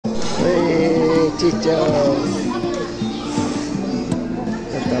Ciccio.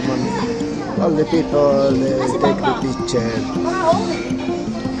 All the people take the picture.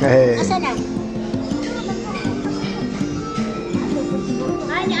 Hey.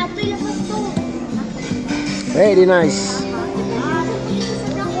 Very nice.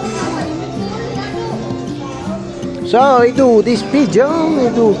 So we do this pigeon, we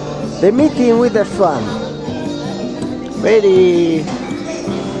do the meeting with the fun. Very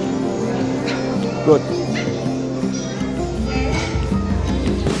good.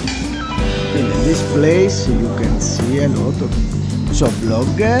 In this place you can see a lot of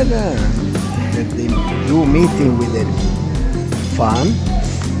bloggers that they do meeting with the fun.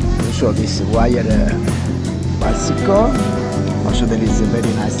 Also this wire bicycle. Also there is a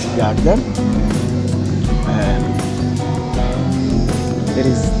very nice garden. There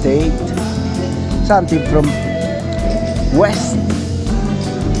is state, something from west,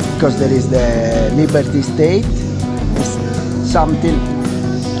 because there is the Liberty State, something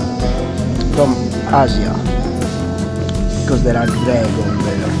from Asia, because there are dragons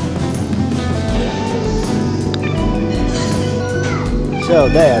there. So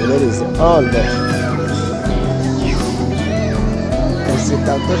there is all the set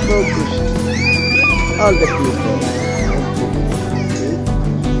out the focus, all the people.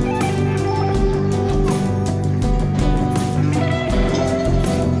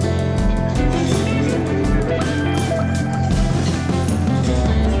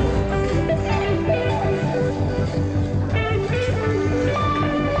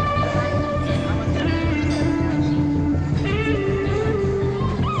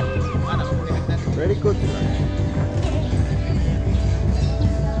 Very good.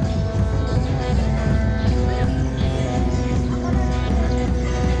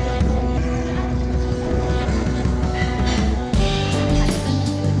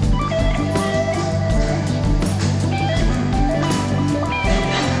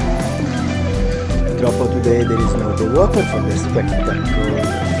 Purtroppo today there is no the water for the spectacle.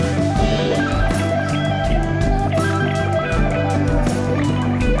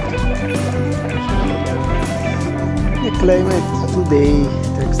 The climate today,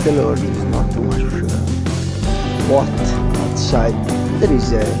 thanks the Lord, is not too much hot outside. There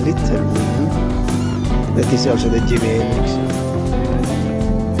is a little wind. That is also the 𝐄𝐍𝐉𝐎𝐘.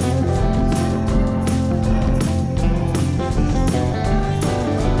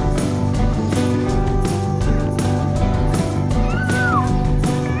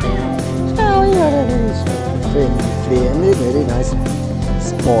 Friendly, very nice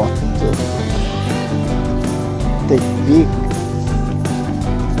spot. The big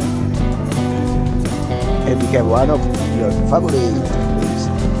and became one of your favorite places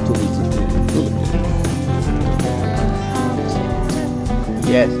to visit.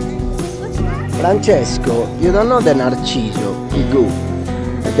 Yes. Francesco, you don't know the Narciso, he go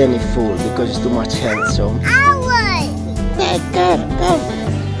and then he fall because it's too much handsome. Take care, come.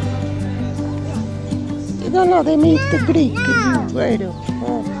 You don't know they meet the Greek, vero?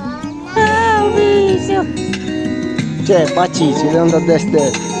 Cioè, Pacici, you don't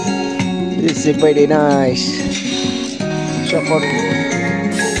understand. This is very nice. So for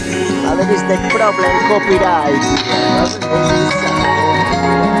there is the problem copyright.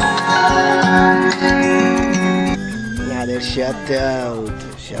 Another shout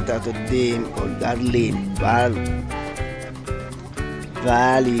out to Dimple, Darlene,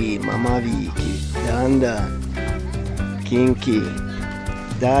 Vali, Mama Vicky, Danda, Kinky,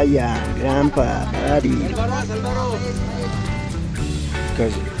 Diane, Grandpa, Buddy.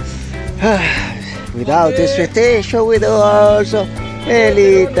 Because without expectation, we do also a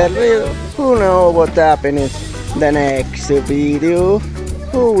little. Who knows what happens in the next video?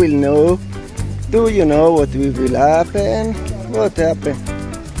 Who will know? Do you know what will happen? What happened?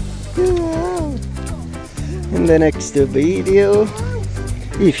 In the next video?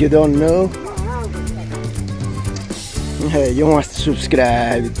 If you don't know, you must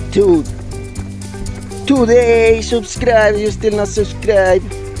subscribe today. Subscribe, you still not subscribe.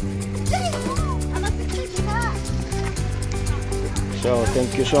 So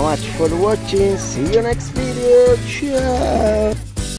thank you so much for watching. See you next video. Ciao.